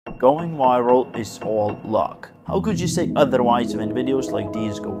going viral is all luck. How could you say otherwise when videos like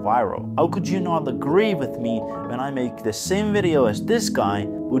these go viral? How could you not agree with me when I make the same video as this guy,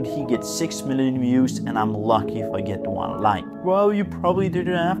 but he gets 6 million views and I'm lucky if I get 1 like? Well, you probably did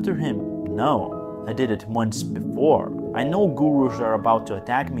it after him. No, I did it once before. I know gurus are about to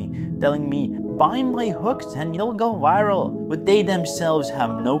attack me, telling me, buy my hooks and you'll go viral. But they themselves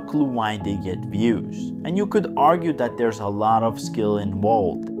have no clue why they get views. And you could argue that there's a lot of skill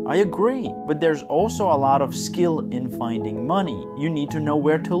involved. I agree, but there's also a lot of skill in finding money. You need to know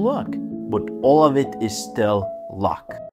where to look. But all of it is still luck.